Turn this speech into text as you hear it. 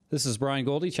This is Brian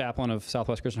Goldie, chaplain of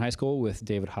Southwest Christian High School, with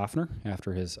David Hoffner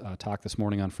after his talk this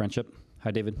morning on friendship.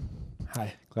 Hi, David.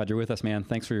 Hi. Glad you're with us, man.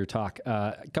 Thanks for your talk.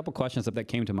 A couple questions that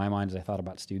came to my mind as I thought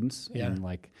about students and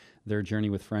like their journey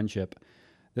with friendship.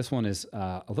 This one is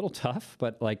a little tough,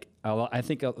 but like I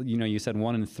think you said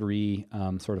 1 in 3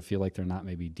 sort of feel like they're not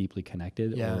maybe deeply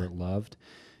connected or loved,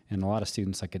 and a lot of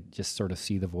students I could just sort of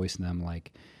see the voice in them,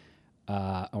 like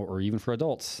or even for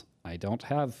adults, I don't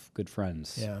have good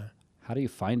friends. Yeah. How do you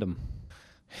find them?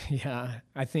 Yeah,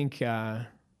 I think, I'll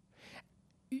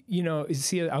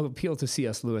appeal to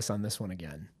C.S. Lewis on this one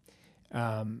again.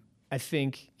 I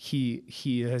think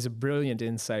he has a brilliant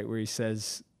insight where he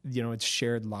says, it's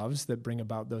shared loves that bring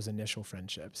about those initial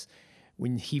friendships.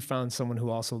 When he found someone who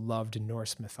also loved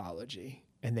Norse mythology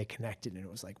and they connected, and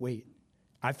it was like, wait,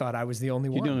 I thought I was the only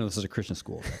one. You don't know this is a Christian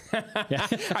school. Yeah.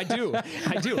 I do.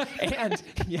 And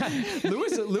yeah,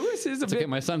 Lewis is a bit. Okay,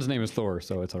 my son's name is Thor,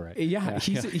 so it's all right. Yeah,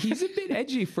 he's a bit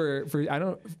edgy for. I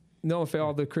don't know if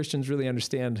all the Christians really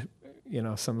understand,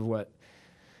 some of what.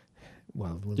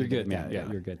 Well, you're good, man.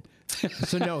 Yeah, you're good.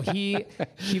 So no, he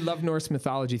loved Norse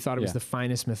mythology, thought it was the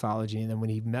finest mythology, and then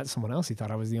when he met someone else, he thought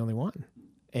I was the only one,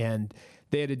 and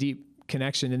they had a deep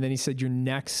connection. And then he said, your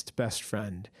next best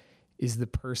friend is the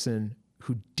person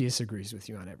who disagrees with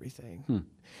you on everything.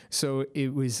 So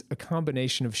it was a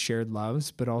combination of shared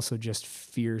loves, but also just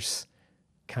fierce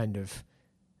kind of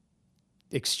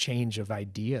exchange of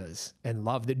ideas and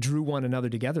love that drew one another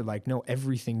together. Like, no,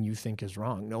 everything you think is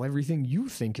wrong. No, everything you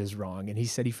think is wrong. And he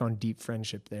said he found deep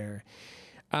friendship there.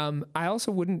 I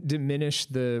also wouldn't diminish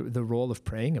the role of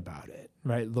praying about it,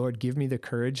 right? Lord, give me the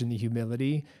courage and the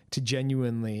humility to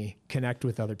genuinely connect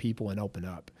with other people and open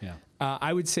up. Yeah.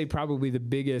 I would say probably the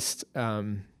biggest,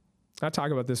 I talk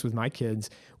about this with my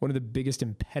kids, one of the biggest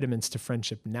impediments to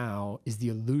friendship now is the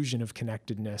illusion of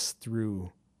connectedness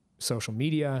through social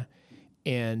media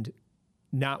and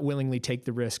not willingly take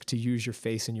the risk to use your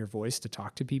face and your voice to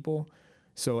talk to people.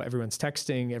 So everyone's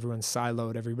texting, everyone's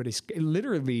siloed, everybody's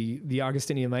literally the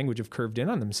Augustinian language of curved in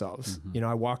on themselves. Mm-hmm.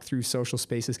 I walk through social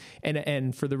spaces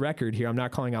and for the record here, I'm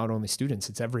not calling out only students.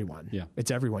 It's everyone. Yeah.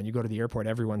 It's everyone. You go to the airport,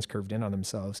 everyone's curved in on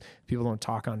themselves. People don't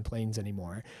talk on planes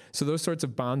anymore. So those sorts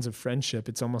of bonds of friendship,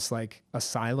 it's almost like a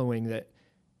siloing that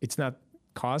it's not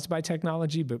caused by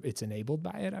technology, but it's enabled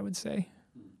by it, I would say.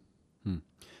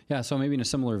 Yeah. So maybe in a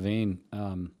similar vein,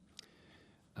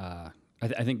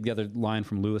 I think the other line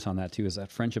from Lewis on that too is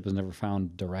that friendship is never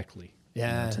found directly.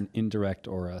 Yeah. It's an indirect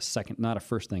or a second, not a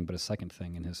first thing, but a second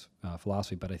thing in his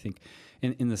philosophy. But I think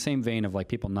in the same vein of like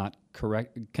people not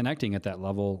connecting at that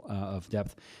level of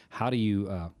depth, what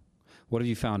have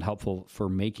you found helpful for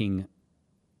making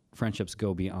friendships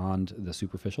go beyond the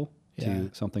superficial to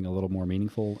something a little more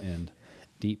meaningful and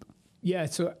deep? Yeah.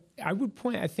 So I would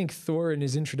point, I think Thor in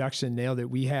his introduction nailed it.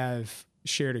 We have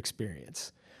shared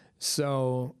experience.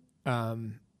 So,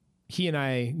 he and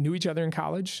I knew each other in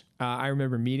college. I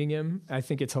remember meeting him. I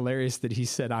think it's hilarious that he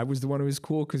said I was the one who was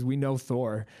cool because we know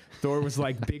Thor. Thor was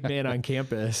like big man on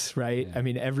campus, right? Yeah. I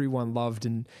mean, everyone loved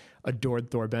and adored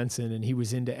Thor Benson, and he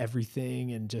was into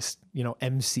everything and just,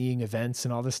 emceeing events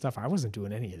and all this stuff. I wasn't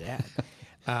doing any of that.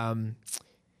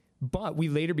 But we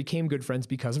later became good friends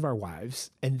because of our wives.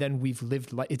 And then we've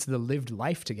it's the lived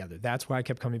life together. That's why I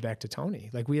kept coming back to Tony.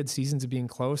 Like we had seasons of being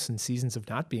close and seasons of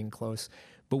not being close,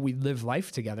 but we'd live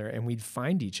life together and we'd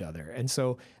find each other. And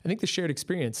so I think the shared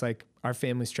experience, like our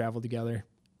families traveled together.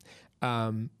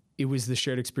 It was the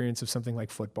shared experience of something like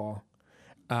football.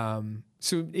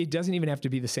 So it doesn't even have to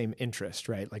be the same interest,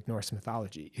 right? Like Norse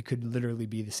mythology. It could literally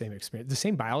be the same experience, the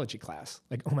same biology class.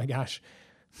 Like, oh my gosh,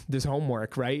 there's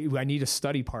homework, right? I need a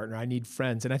study partner. I need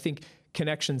friends. And I think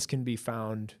connections can be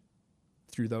found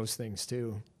through those things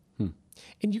too.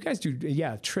 And you guys do,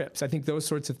 trips. I think those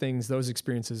sorts of things, those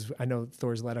experiences, I know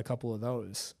Thor's led a couple of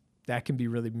those. That can be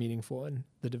really meaningful in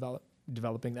the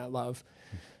developing that love.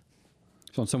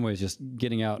 So in some ways, just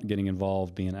getting out, getting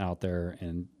involved, being out there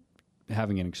and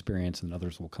having an experience, and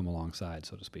others will come alongside,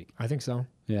 so to speak. I think so.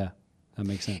 Yeah, that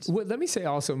makes sense. Well, let me say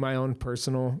also my own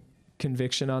personal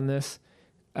conviction on this.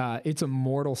 It's a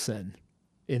mortal sin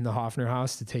in the Hoffner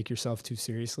house to take yourself too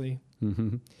seriously.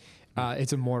 Mm-hmm.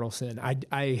 It's a mortal sin.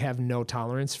 I have no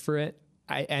tolerance for it.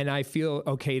 And I feel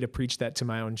okay to preach that to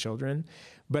my own children.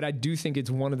 But I do think it's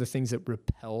one of the things that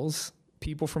repels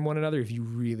people from one another if you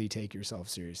really take yourself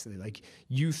seriously. Like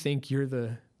you think you're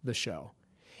the show.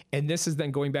 And this is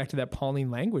then going back to that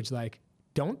Pauline language, like,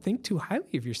 don't think too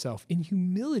highly of yourself. In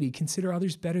humility, consider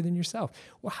others better than yourself.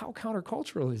 Well, how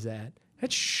countercultural is that?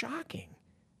 That's shocking.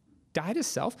 Die to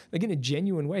self, like in a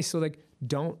genuine way. So like,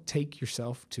 don't take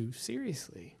yourself too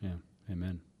seriously. Yeah.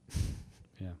 Amen.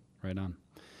 Yeah. Right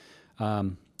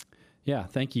on. Yeah,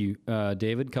 thank you,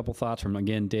 David. Couple thoughts from,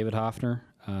 again, David Hoffner,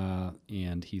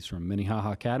 and he's from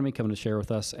Minnehaha Academy, coming to share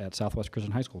with us at Southwest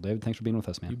Christian High School. David, thanks for being with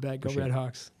us, man. You bet. Go Red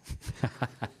Hawks.